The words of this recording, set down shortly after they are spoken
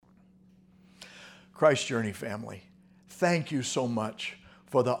Christ Journey family, thank you so much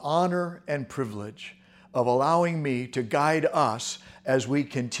for the honor and privilege of allowing me to guide us as we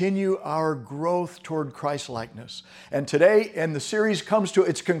continue our growth toward Christ-likeness. And today, and the series comes to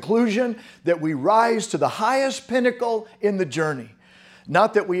its conclusion, that we rise to the highest pinnacle in the journey.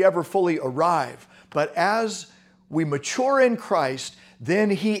 Not that we ever fully arrive, but as we mature in Christ,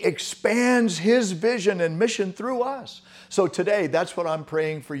 then He expands His vision and mission through us. So today, that's what I'm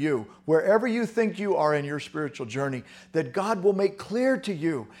praying for you. Wherever you think you are in your spiritual journey, that God will make clear to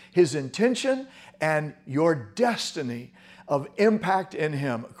you His intention and your destiny of impact in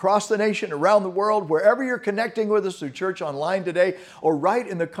Him. Across the nation, around the world, wherever you're connecting with us through church online today, or right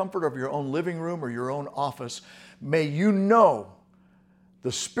in the comfort of your own living room or your own office, may you know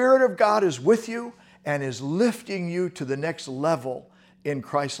the Spirit of God is with you and is lifting you to the next level in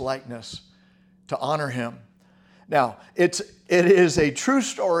Christ-likeness to honor Him. Now, it is a true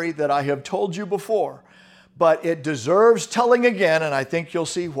story that I have told you before, but it deserves telling again, and I think you'll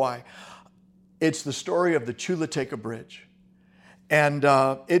see why. It's the story of the Chuluteca Bridge. And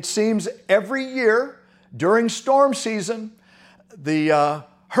it seems every year during storm season, the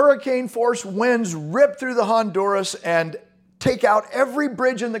hurricane force winds rip through the Honduras and take out every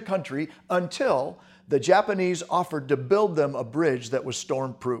bridge in the country until the Japanese offered to build them a bridge that was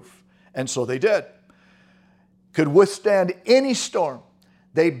storm-proof. And so they did. Could withstand any storm.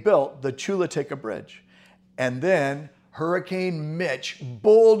 They built the Chuluteca Bridge. And then Hurricane Mitch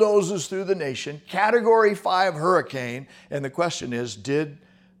bulldozes through the nation, Category 5 hurricane, and the question is, did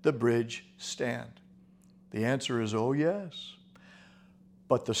the bridge stand? The answer is, oh yes.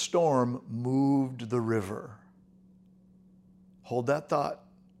 But the storm moved the river. Hold that thought.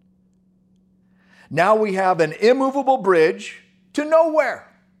 Now we have an immovable bridge to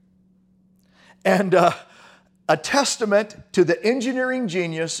nowhere. And a testament to the engineering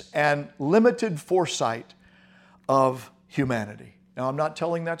genius and limited foresight of humanity. Now, I'm not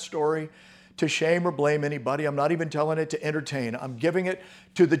telling that story to shame or blame anybody. I'm not even telling it to entertain. I'm giving it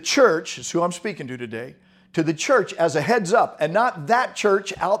to the church, is who I'm speaking to today, to the church as a heads up, and not that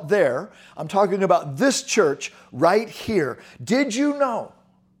church out there. I'm talking about this church right here. Did you know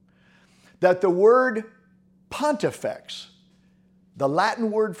that the word pontifex, the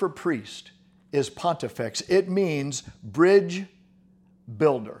Latin word for priest, is pontifex? It means bridge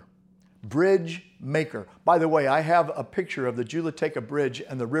builder, bridge maker. By the way, I have a picture of the Chuluteca Bridge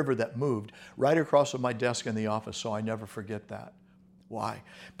and the river that moved right across from my desk in the office, so I never forget that. Why?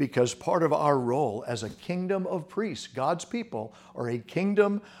 Because part of our role as a kingdom of priests, God's people are a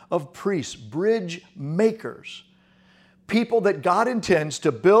kingdom of priests, bridge makers, people that God intends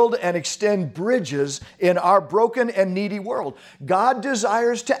to build and extend bridges in our broken and needy world. God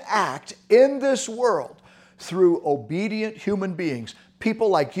desires to act in this world through obedient human beings, people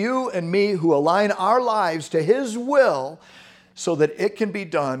like you and me who align our lives to His will so that it can be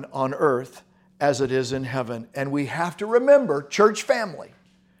done on earth as it is in heaven. And we have to remember, church family,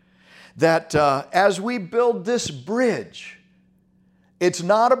 that as we build this bridge, it's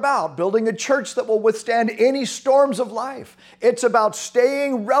not about building a church that will withstand any storms of life. It's about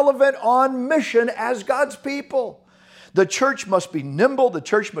staying relevant on mission as God's people. The church must be nimble. The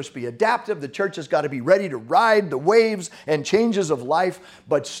church must be adaptive. The church has got to be ready to ride the waves and changes of life,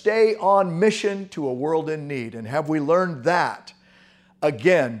 but stay on mission to a world in need. And have we learned that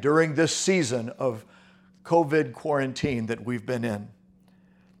again during this season of COVID quarantine that we've been in?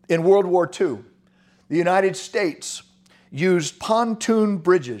 In World War II, the United States used pontoon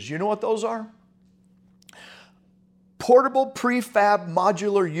bridges. You know what those are? Portable prefab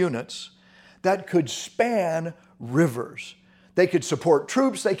modular units that could span rivers. They could support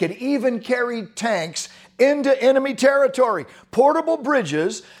troops. They could even carry tanks into enemy territory. Portable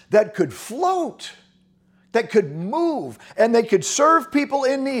bridges that could float, that could move, and they could serve people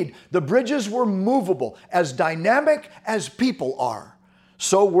in need. The bridges were movable, as dynamic as people are.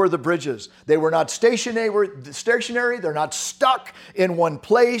 So were the bridges. They were not stationary. They're not stuck in one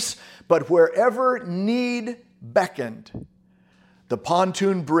place, but wherever need beckoned, the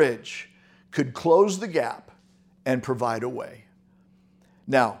pontoon bridge could close the gap and provide a way.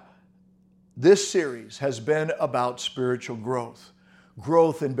 Now, this series has been about spiritual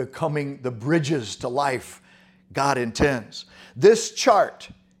growth in becoming the bridges to life God intends. This chart,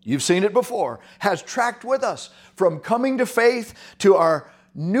 you've seen it before, has tracked with us from coming to faith to our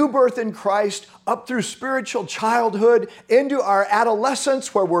new birth in Christ, up through spiritual childhood, into our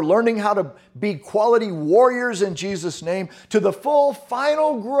adolescence where we're learning how to be quality warriors in Jesus' name, to the full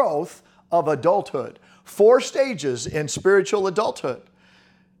final growth of adulthood. 4 stages in spiritual adulthood.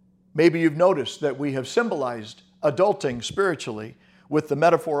 Maybe you've noticed that we have symbolized adulting spiritually with the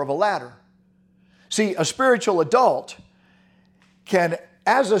metaphor of a ladder. See, a spiritual adult can,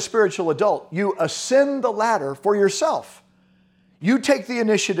 as a spiritual adult, you ascend the ladder for yourself. You take the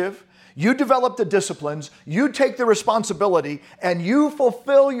initiative, you develop the disciplines, you take the responsibility, and you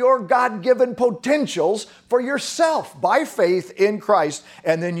fulfill your God-given potentials for yourself by faith in Christ,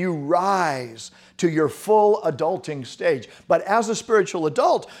 and then you rise to your full adulting stage. But as a spiritual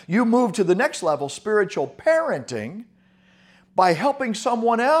adult, you move to the next level, spiritual parenting, by helping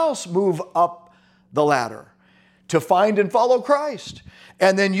someone else move up the ladder to find and follow Christ.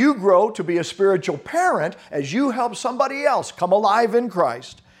 And then you grow to be a spiritual parent as you help somebody else come alive in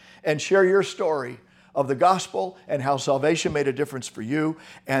Christ and share your story of the gospel and how salvation made a difference for you.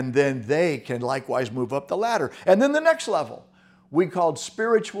 And then they can likewise move up the ladder. And then the next level, we called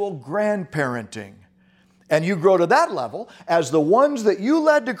spiritual grandparenting. And you grow to that level as the ones that you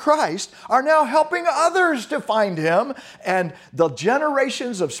led to Christ are now helping others to find Him. And the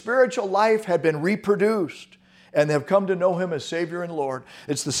generations of spiritual life have been reproduced and they've come to know Him as Savior and Lord.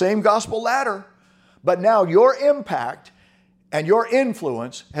 It's the same gospel ladder, but now your impact and your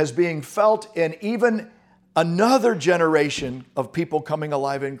influence has been felt in even another generation of people coming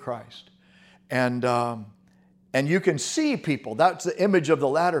alive in Christ. And you can see people. That's the image of the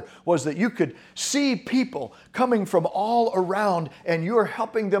ladder, was that you could see people coming from all around and you're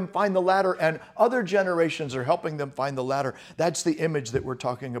helping them find the ladder and other generations are helping them find the ladder. That's the image that we're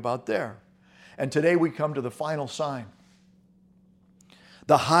talking about there. And today we come to the final sign,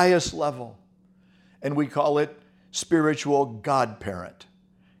 the highest level, and we call it spiritual godparent.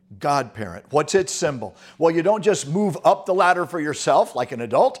 Godparent. What's its symbol? Well, you don't just move up the ladder for yourself like an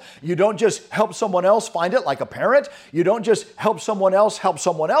adult. You don't just help someone else find it like a parent. You don't just help someone else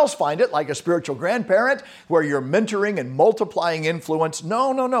find it like a spiritual grandparent where you're mentoring and multiplying influence.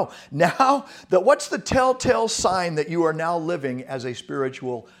 No. Now, what's the telltale sign that you are now living as a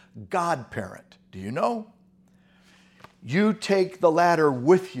spiritual godparent? Do you know? You take the ladder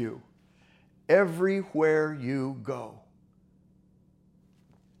with you everywhere you go.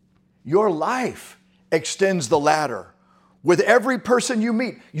 Your life extends the ladder with every person you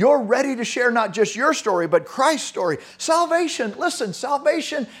meet. You're ready to share not just your story, but Christ's story. Salvation, listen,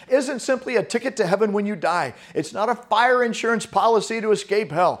 salvation isn't simply a ticket to heaven when you die. It's not a fire insurance policy to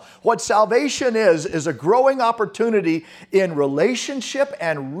escape hell. What salvation is a growing opportunity in relationship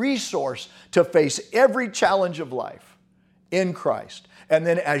and resource to face every challenge of life in Christ. And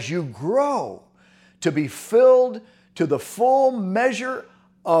then as you grow to be filled to the full measure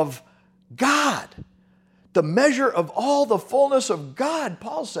of God, the measure of all the fullness of God,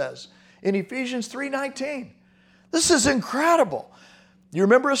 Paul says in Ephesians 3:19. This is incredible. You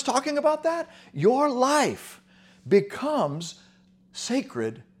remember us talking about that? Your life becomes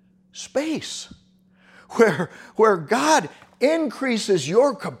sacred space where God increases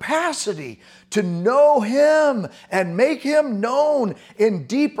your capacity to know Him and make Him known in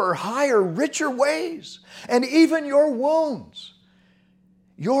deeper, higher, richer ways. And even your wounds,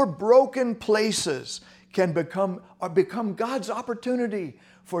 your broken places can become God's opportunity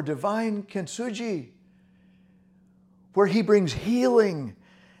for divine kintsugi, where He brings healing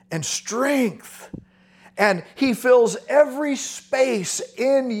and strength. And He fills every space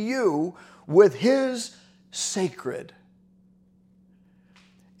in you with His sacred.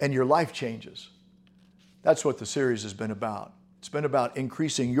 And your life changes. That's what the series has been about. It's been about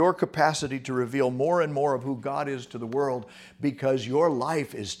increasing your capacity to reveal more and more of who God is to the world because your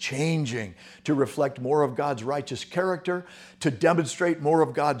life is changing to reflect more of God's righteous character, to demonstrate more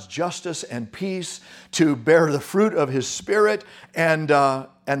of God's justice and peace, to bear the fruit of His Spirit and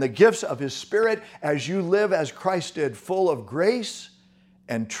the gifts of His Spirit as you live as Christ did, full of grace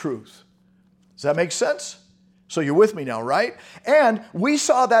and truth. Does that make sense? So you're with me now, right? And we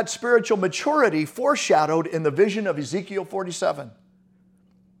saw that spiritual maturity foreshadowed in the vision of Ezekiel 47.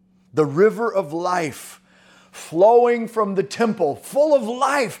 The river of life flowing from the temple, full of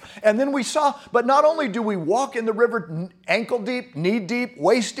life. And then we saw, but not only do we walk in the river ankle deep, knee deep,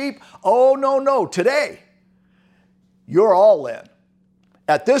 waist deep. Oh, no. Today, you're all in.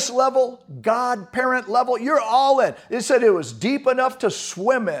 At this level, God parent level, you're all in. It said it was deep enough to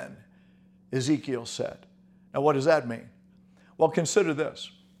swim in, Ezekiel said. Now, what does that mean? Well, consider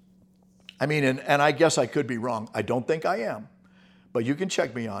this. I mean, and I guess I could be wrong. I don't think I am, but you can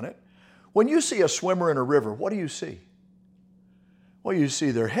check me on it. When you see a swimmer in a river, what do you see? Well, you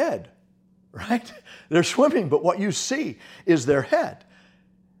see their head, right? They're swimming, but what you see is their head.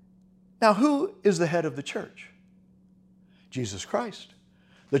 Now, who is the head of the church? Jesus Christ.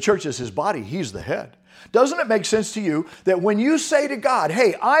 The church is His body. He's the head. Doesn't it make sense to you that when you say to God,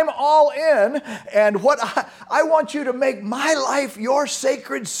 hey, I'm all in, and what I want you to make my life your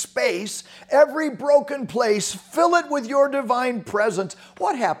sacred space, every broken place, fill it with your divine presence.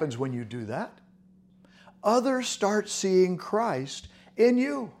 What happens when you do that? Others start seeing Christ in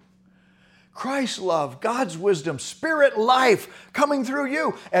you. Christ's love, God's wisdom, Spirit life coming through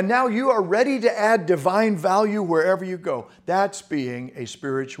you. And now you are ready to add divine value wherever you go. That's being a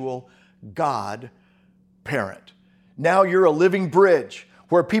spiritual God parent. Now you're a living bridge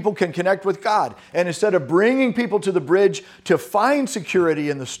where people can connect with God. And instead of bringing people to the bridge to find security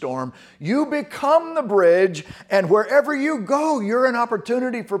in the storm, you become the bridge, and wherever you go, you're an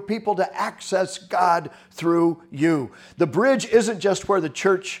opportunity for people to access God through you. The bridge isn't just where the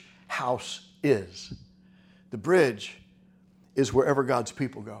church house is. The bridge is wherever God's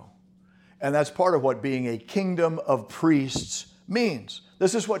people go. And that's part of what being a kingdom of priests means.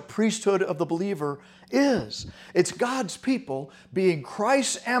 This is what priesthood of the believer is. It's God's people being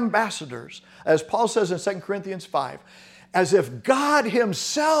Christ's ambassadors, as Paul says in 2 Corinthians 5, as if God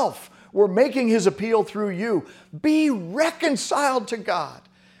Himself were making His appeal through you. Be reconciled to God.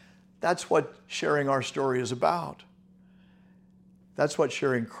 That's what sharing our story is about. That's what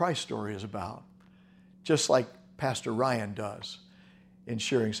sharing Christ's story is about, just like Pastor Ryan does in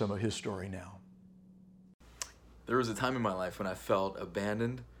sharing some of his story now. There was a time in my life when I felt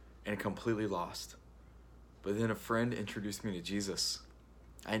abandoned and completely lost. But then a friend introduced me to Jesus.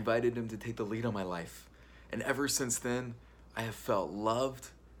 I invited him to take the lead on my life. And ever since then, I have felt loved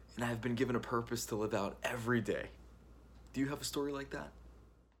and I have been given a purpose to live out every day. Do you have a story like that?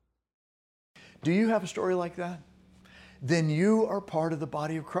 Do you have a story like that? Then you are part of the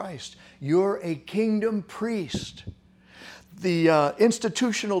body of Christ. You're a kingdom priest. The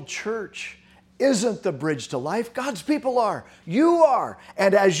institutional church isn't the bridge to life. God's people are. You are.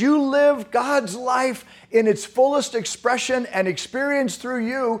 And as you live God's life in its fullest expression and experience through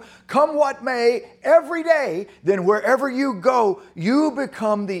you, come what may, every day, then wherever you go, you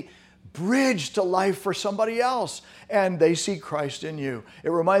become the bridge to life for somebody else, and they see Christ in you. It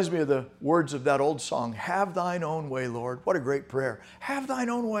reminds me of the words of that old song, have thine own way, Lord. What a great prayer. Have thine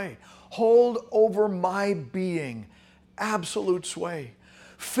own way. Hold over my being absolute sway.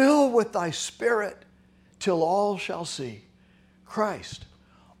 Fill with thy Spirit till all shall see Christ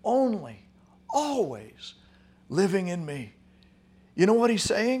only, always living in me. You know what he's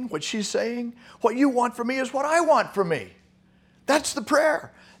saying? What she's saying? What you want for me is what I want for me. That's the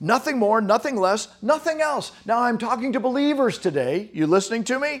prayer. Nothing more, nothing less, nothing else. Now I'm talking to believers today. You listening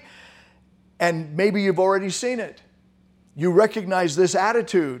to me? And maybe you've already seen it. You recognize this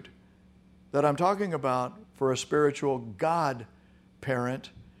attitude that I'm talking about for a spiritual God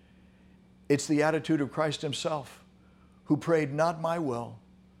parent. It's the attitude of Christ Himself, who prayed, not my will,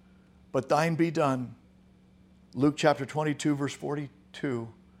 but thine be done. Luke chapter 22, verse 42,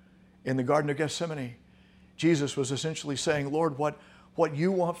 in the Garden of Gethsemane, Jesus was essentially saying, Lord, what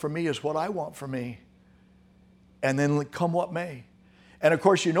you want for me is what I want for me. And then come what may. And of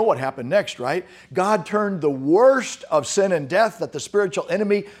course, you know what happened next, right? God turned the worst of sin and death that the spiritual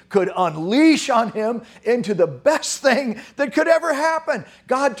enemy could unleash on him into the best thing that could ever happen.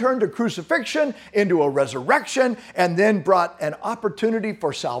 God turned a crucifixion into a resurrection and then brought an opportunity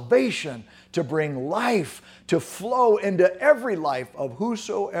for salvation to bring life to flow into every life of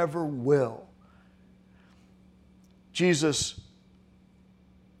whosoever will. Jesus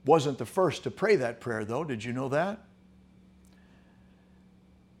wasn't the first to pray that prayer, though. Did you know that?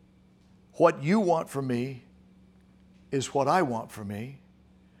 What you want for me is what I want for me.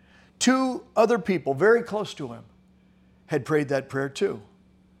 Two other people very close to him had prayed that prayer too.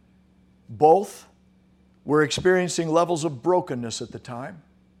 Both were experiencing levels of brokenness at the time,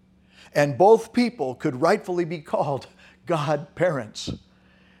 and both people could rightfully be called God parents.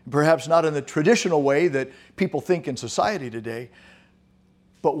 Perhaps not in the traditional way that people think in society today,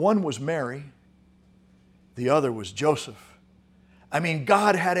 but one was Mary, the other was Joseph. I mean,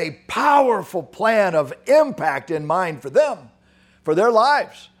 God had a powerful plan of impact in mind for them, for their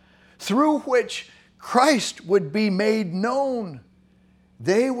lives, through which Christ would be made known.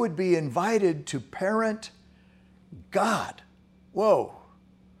 They would be invited to parent God. Whoa.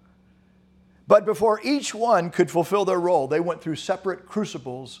 But before each one could fulfill their role, they went through separate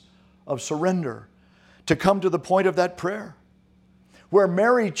crucibles of surrender to come to the point of that prayer, where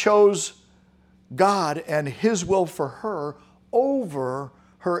Mary chose God and His will for her over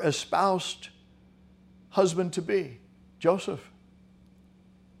her espoused husband-to-be, Joseph.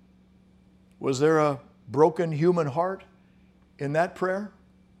 Was there a broken human heart in that prayer?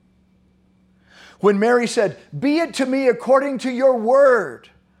 When Mary said, "Be it to me according to your word,"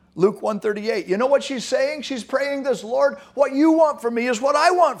 Luke 1:38. You know what she's saying? She's praying this, Lord, what you want for me is what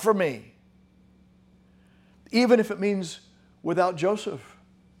I want for me. Even if it means without Joseph,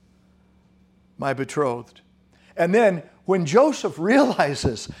 my betrothed. And then when Joseph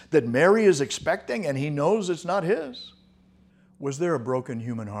realizes that Mary is expecting and he knows it's not his, was there a broken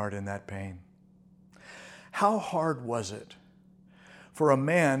human heart in that pain? How hard was it for a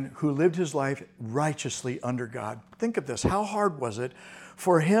man who lived his life righteously under God? Think of this. How hard was it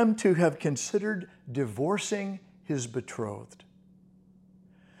for him to have considered divorcing his betrothed?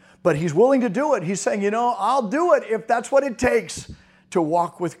 But he's willing to do it. He's saying, I'll do it if that's what it takes to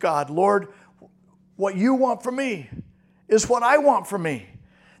walk with God. Lord, what you want for me is what I want for me.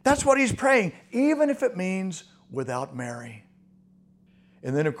 That's what he's praying, even if it means without Mary.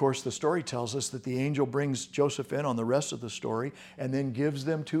 And then, of course, the story tells us that the angel brings Joseph in on the rest of the story and then gives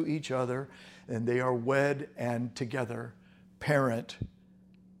them to each other, and they are wed and together parent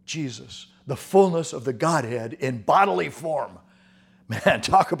Jesus, the fullness of the Godhead in bodily form. Man,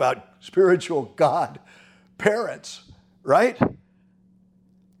 talk about spiritual God parents, right?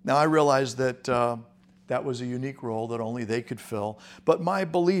 Now, I realize that that was a unique role that only they could fill, but my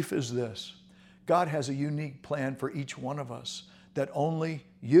belief is this: God has a unique plan for each one of us that only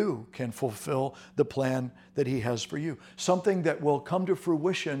you can fulfill the plan that he has for you. Something that will come to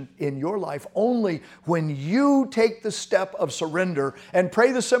fruition in your life only when you take the step of surrender and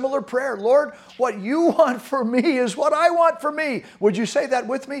pray the similar prayer. Lord, what you want for me is what I want for me. Would you say that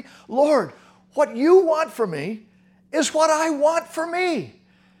with me? Lord, what you want for me is what I want for me.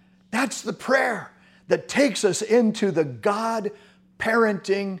 That's the prayer that takes us into the God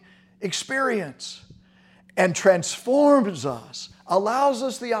parenting experience and transforms us, allows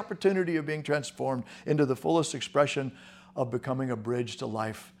us the opportunity of being transformed into the fullest expression of becoming a bridge to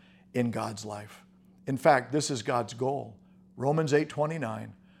life in God's life. In fact, this is God's goal. Romans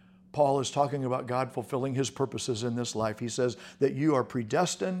 8:29, Paul is talking about God fulfilling his purposes in this life. He says that you are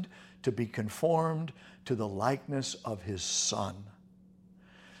predestined to be conformed to the likeness of his Son,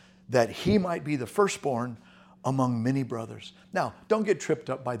 that he might be the firstborn among many brothers. Now, don't get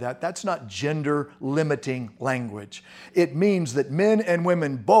tripped up by that. That's not gender limiting language. It means that men and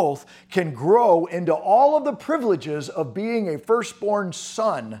women both can grow into all of the privileges of being a firstborn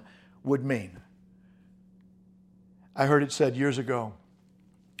son would mean. I heard it said years ago,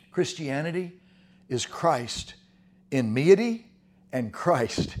 Christianity is Christ in meity and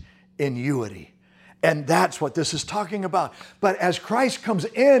Christ in youity. And that's what this is talking about. But as Christ comes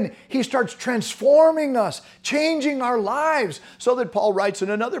in, he starts transforming us, changing our lives, so that Paul writes in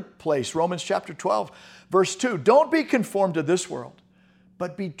another place, Romans chapter 12, verse 2, don't be conformed to this world,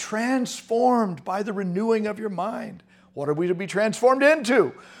 but be transformed by the renewing of your mind. What are we to be transformed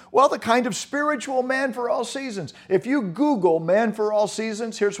into? Well, the kind of spiritual man for all seasons. If you Google man for all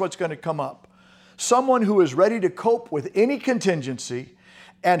seasons, here's what's going to come up. Someone who is ready to cope with any contingency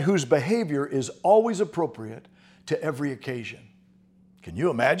and whose behavior is always appropriate to every occasion. Can you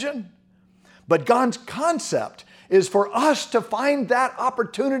imagine? But God's concept is for us to find that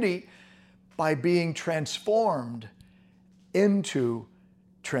opportunity by being transformed into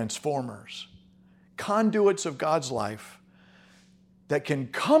transformers, conduits of God's life that can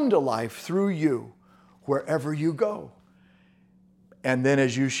come to life through you wherever you go. And then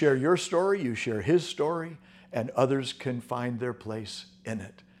as you share your story, you share his story, and others can find their place in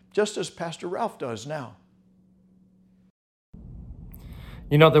it, just as Pastor Ralph does now.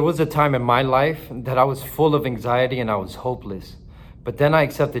 There was a time in my life that I was full of anxiety and I was hopeless. But then I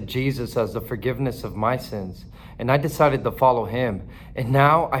accepted Jesus as the forgiveness of my sins, and I decided to follow him. And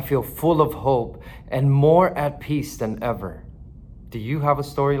now I feel full of hope and more at peace than ever. Do you have a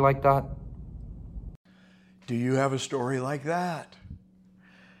story like that? Do you have a story like that?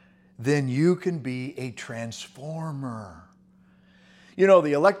 Then you can be a transformer.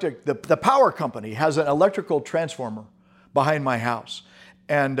 The power company has an electrical transformer behind my house.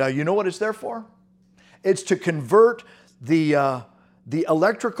 And you know what it's there for? It's to convert the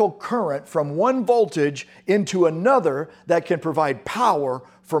electrical current from one voltage into another that can provide power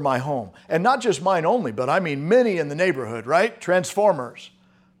for my home. And not just mine only, but I mean many in the neighborhood, right? Transformers.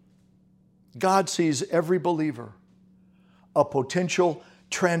 God sees every believer a potential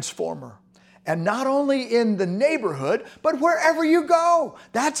transformer. And not only in the neighborhood, but wherever you go.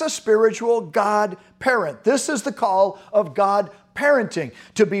 That's a spiritual God parent. This is the call of God parenting,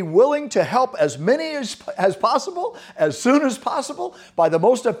 to be willing to help as many as possible, as soon as possible, by the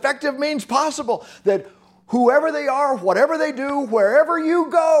most effective means possible, that whoever they are, whatever they do, wherever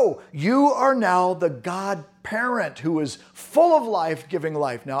you go, you are now the God parent who is full of life, giving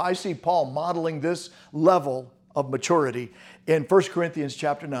life. Now, I see Paul modeling this level of maturity in 1 Corinthians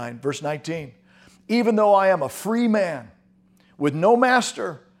chapter 9, verse 19. Even though I am a free man with no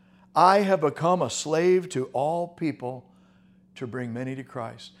master, I have become a slave to all people to bring many to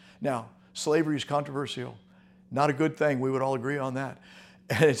Christ. Now, slavery is controversial. Not a good thing. We would all agree on that.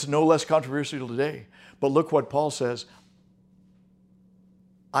 And it's no less controversial today. But look what Paul says.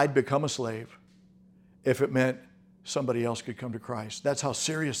 I'd become a slave if it meant somebody else could come to Christ. That's how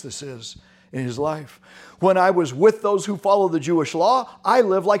serious this is in his life. When I was with those who follow the Jewish law, I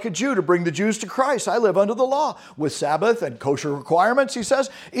live like a Jew to bring the Jews to Christ. I live under the law with Sabbath and kosher requirements, he says.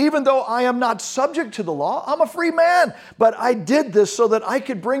 Even though I am not subject to the law, I'm a free man. But I did this so that I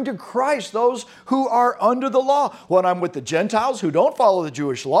could bring to Christ those who are under the law. When I'm with the Gentiles who don't follow the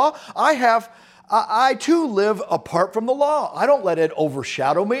Jewish law, I too live apart from the law. I don't let it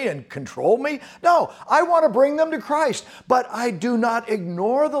overshadow me and control me. No, I want to bring them to Christ. But I do not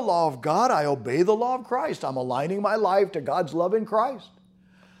ignore the law of God. I obey the law of Christ. I'm aligning my life to God's love in Christ.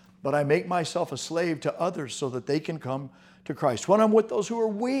 But I make myself a slave to others so that they can come to Christ. When I'm with those who are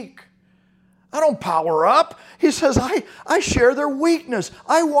weak, I don't power up. He says, I share their weakness.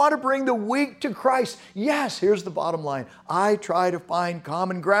 I want to bring the weak to Christ. Yes, here's the bottom line. I try to find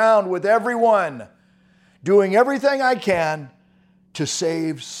common ground with everyone, doing everything I can to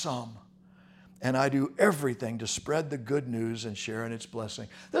save some. And I do everything to spread the good news and share in its blessing.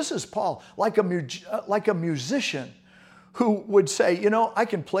 This is Paul, like a musician who would say, you know, I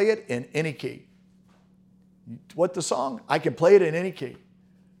can play it in any key. What the song? I can play it in any key.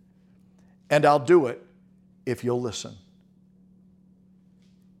 And I'll do it if you'll listen.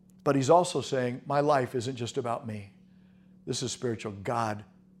 But he's also saying, my life isn't just about me. This is spiritual. God,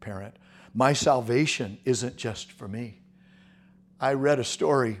 parent. My salvation isn't just for me. I read a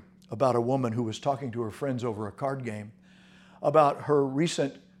story about a woman who was talking to her friends over a card game about her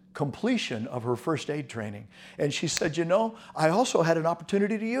recent completion of her first aid training. And she said, you know, I also had an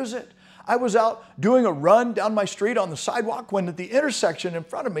opportunity to use it. I was out doing a run down my street on the sidewalk when at the intersection in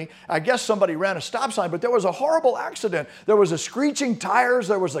front of me, I guess somebody ran a stop sign, but there was a horrible accident. There was a screeching tires,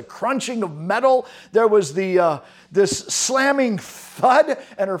 there was a crunching of metal, there was this slamming thud,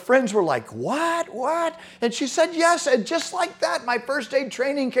 and her friends were like, what? And she said, yes, and just like that, my first aid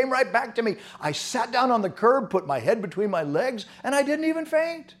training came right back to me. I sat down on the curb, put my head between my legs, and I didn't even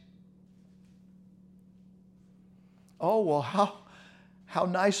faint. Oh, well, how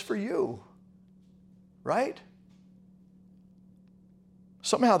nice for you, right?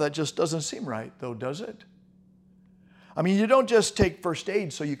 Somehow that just doesn't seem right, though, does it? I mean, you don't just take first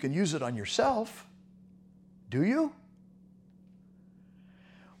aid so you can use it on yourself, do you?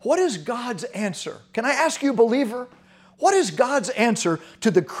 What is God's answer? Can I ask you, believer, what is God's answer to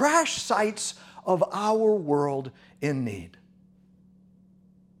the crash sites of our world in need?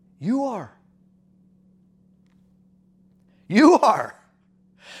 You are. You are.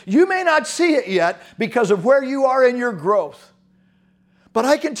 You may not see it yet because of where you are in your growth. But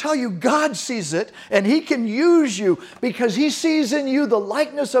I can tell you, God sees it, and He can use you because He sees in you the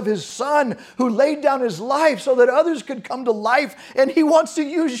likeness of His Son who laid down His life so that others could come to life, and He wants to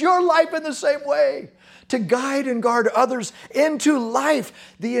use your life in the same way to guide and guard others into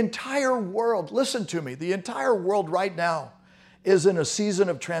life. The entire world, listen to me, the entire world right now is in a season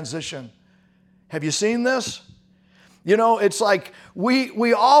of transition. Have you seen this? You know, it's like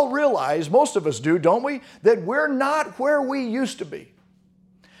we all realize, most of us do, don't we, that we're not where we used to be.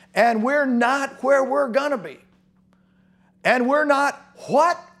 And we're not where we're going to be. And we're not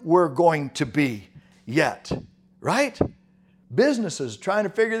what we're going to be yet, right? Businesses trying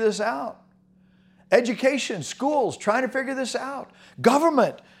to figure this out. Education, schools trying to figure this out.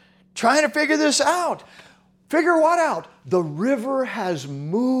 Government trying to figure this out. Figure what out? The river has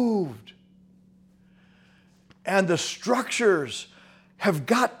moved. And the structures have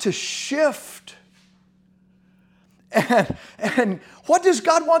got to shift. And what does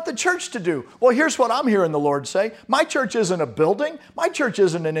God want the church to do? Well, here's what I'm hearing the Lord say. My church isn't a building. My church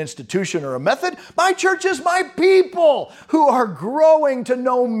isn't an institution or a method. My church is my people who are growing to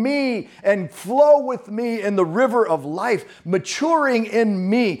know me and flow with me in the river of life, maturing in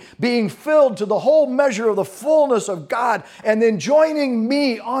me, being filled to the whole measure of the fullness of God, and then joining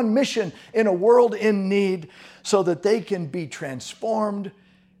me on mission in a world in need so that they can be transformed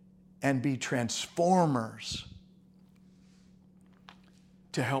and be transformers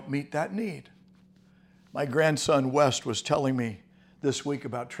to help meet that need. My grandson West was telling me this week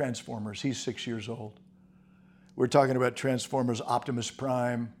about Transformers. He's 6 years old. We're talking about Transformers, Optimus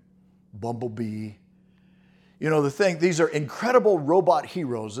Prime, Bumblebee. You know, these are incredible robot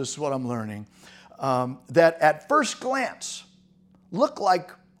heroes, this is what I'm learning, that at first glance look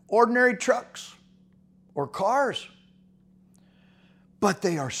like ordinary trucks or cars. But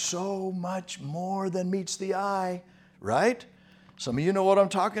they are so much more than meets the eye, right? Some of you know what I'm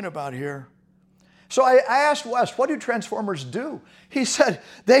talking about here. So I asked Wes, what do Transformers do? He said,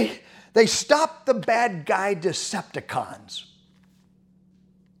 they stop the bad guy Decepticons.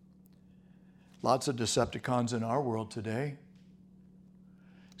 Lots of Decepticons in our world today.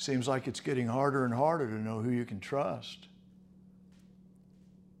 Seems like it's getting harder and harder to know who you can trust.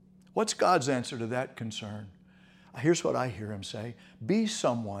 What's God's answer to that concern? Here's what I hear him say. Be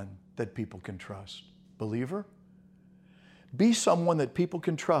someone that people can trust. Believer? Be someone that people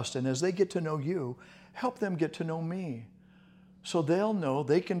can trust, and as they get to know you, help them get to know me, so they'll know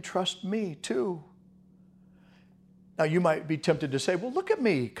they can trust me too. Now you might be tempted to say, well, look at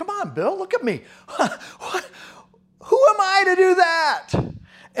me. Come on, Bill, look at me. Who am I to do that?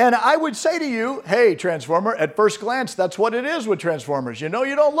 And I would say to you, hey, Transformer, at first glance, that's what it is with Transformers. You know,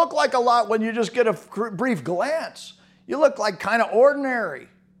 you don't look like a lot when you just get a brief glance. You look like kind of ordinary.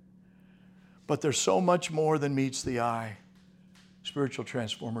 But there's so much more than meets the eye. Spiritual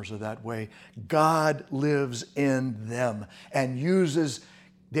Transformers are that way. God lives in them and uses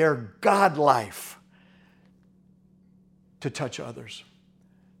their God life to touch others,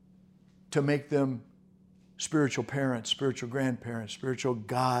 to make them spiritual parents, spiritual grandparents, spiritual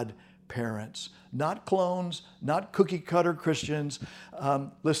God parents. Not clones, not cookie cutter Christians.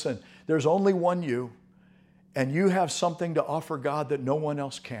 Listen, there's only one you, and you have something to offer God that no one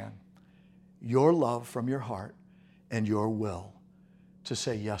else can. Your love from your heart and your will to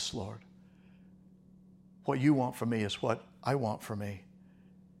say, yes, Lord. What you want from me is what I want for me.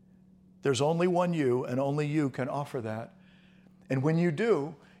 There's only one you, and only you can offer that. And when you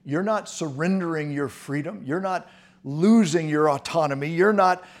do, you're not surrendering your freedom. You're not losing your autonomy. You're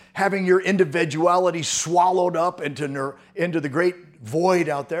not having your individuality swallowed up into the great void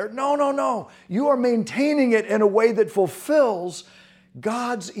out there. No, no, no. You are maintaining it in a way that fulfills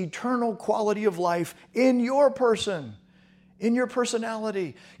God's eternal quality of life in your person, in your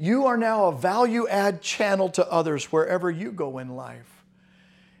personality. You are now a value-add channel to others wherever you go in life.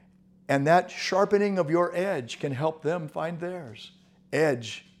 And that sharpening of your edge can help them find theirs.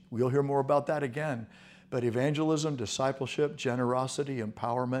 Edge, we'll hear more about that again. But evangelism, discipleship, generosity,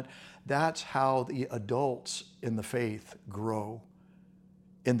 empowerment, that's how the adults in the faith grow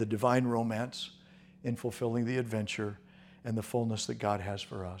in the divine romance, in fulfilling the adventure and the fullness that God has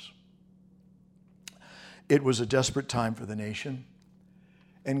for us. It was a desperate time for the nation.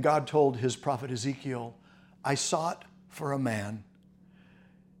 And God told his prophet Ezekiel, I sought for a man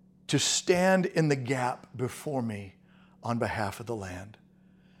to stand in the gap before me on behalf of the land.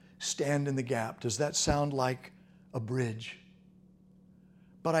 Stand in the gap. Does that sound like a bridge?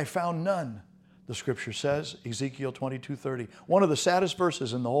 But I found none, the scripture says, Ezekiel 22:30. One of the saddest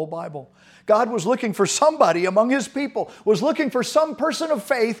verses in the whole Bible. God was looking for somebody among his people, was looking for some person of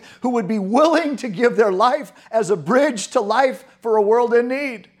faith who would be willing to give their life as a bridge to life for a world in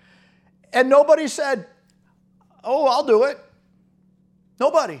need. And nobody said, oh, I'll do it.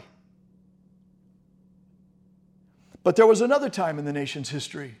 Nobody. But there was another time in the nation's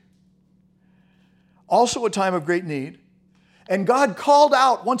history, also a time of great need. And God called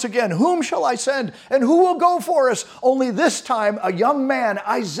out once again, whom shall I send? And who will go for us? Only this time, a young man,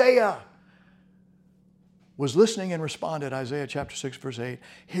 Isaiah, was listening and responded. Isaiah chapter 6, verse 8.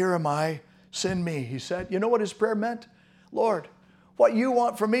 Here am I, send me, he said. You know what his prayer meant? Lord, what you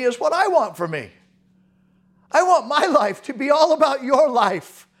want for me is what I want for me. I want my life to be all about your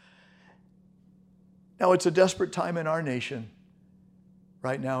life. Now, it's a desperate time in our nation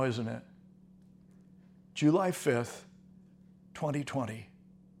right now, isn't it? July 5th, 2020.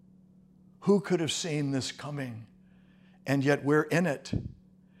 Who could have seen this coming? And yet we're in it.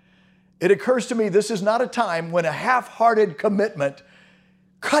 It occurs to me this is not a time when a half-hearted commitment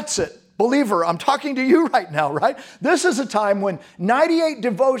cuts it. Believer, I'm talking to you right now, right? This is a time when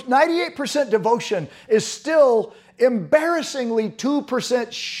 98% devotion is still embarrassingly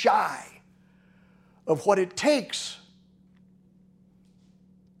 2% shy of what it takes.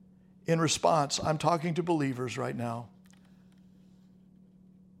 In response, I'm talking to believers right now.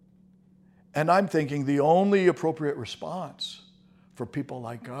 And I'm thinking the only appropriate response for people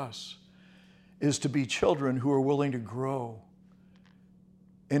like us is to be children who are willing to grow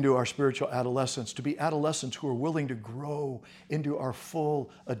into our spiritual adolescence, to be adolescents who are willing to grow into our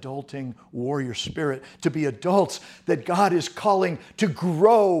full adulting warrior spirit, to be adults that God is calling to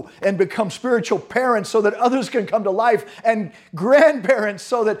grow and become spiritual parents so that others can come to life, and grandparents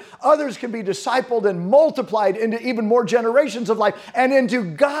so that others can be discipled and multiplied into even more generations of life, and into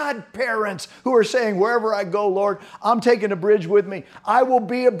godparents who are saying, wherever I go, Lord, I'm taking a bridge with me. I will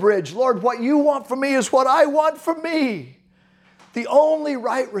be a bridge. Lord, what you want for me is what I want for me. The only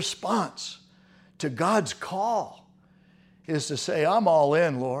right response to God's call is to say, I'm all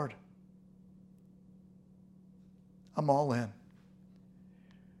in, Lord. I'm all in.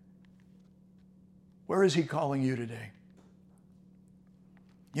 Where is He calling you today?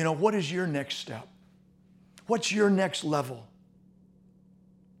 You know, what is your next step? What's your next level?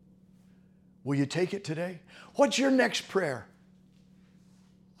 Will you take it today? What's your next prayer?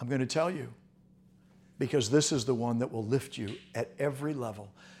 I'm going to tell you, because this is the one that will lift you at every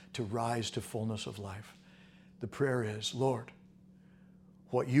level to rise to fullness of life. The prayer is, Lord,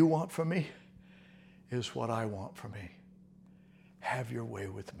 what you want from me is what I want from me. Have your way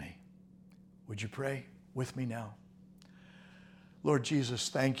with me. Would you pray with me now? Lord Jesus,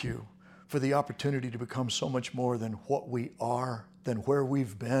 thank you for the opportunity to become so much more than what we are, than where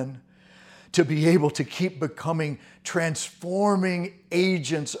we've been, to be able to keep becoming transforming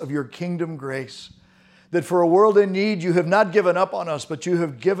agents of your kingdom grace. That for a world in need, you have not given up on us, but you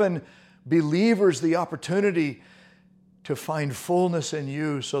have given believers the opportunity to find fullness in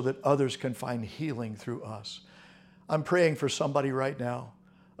you so that others can find healing through us. I'm praying for somebody right now,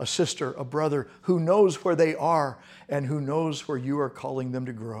 a sister, a brother, who knows where they are and who knows where you are calling them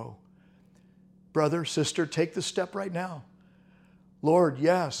to grow. Brother, sister, take the step right now. Lord,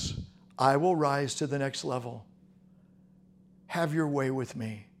 yes, I will rise to the next level. Have your way with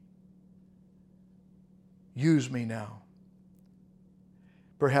me. Use me now.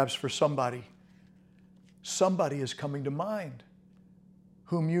 Perhaps for somebody is coming to mind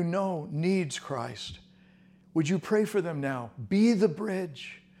whom you know needs Christ. Would you pray for them now? Be the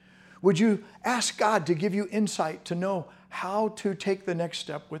bridge. Would you ask God to give you insight to know how to take the next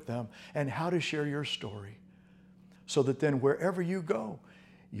step with them and how to share your story, so that then wherever you go,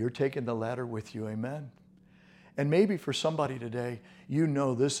 you're taking the ladder with you. Amen. And maybe for somebody today, you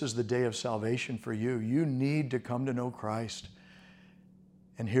know this is the day of salvation for you. You need to come to know Christ.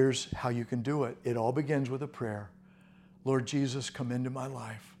 And here's how you can do it. It all begins with a prayer. Lord Jesus, come into my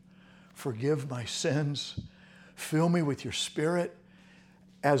life. Forgive my sins. Fill me with your Spirit.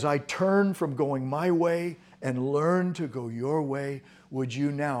 As I turn from going my way and learn to go your way, would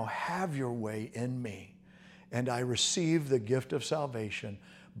you now have your way in me? And I receive the gift of salvation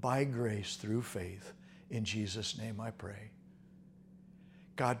by grace through faith. In Jesus' name I pray.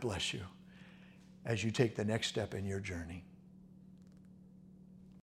 God bless you as you take the next step in your journey.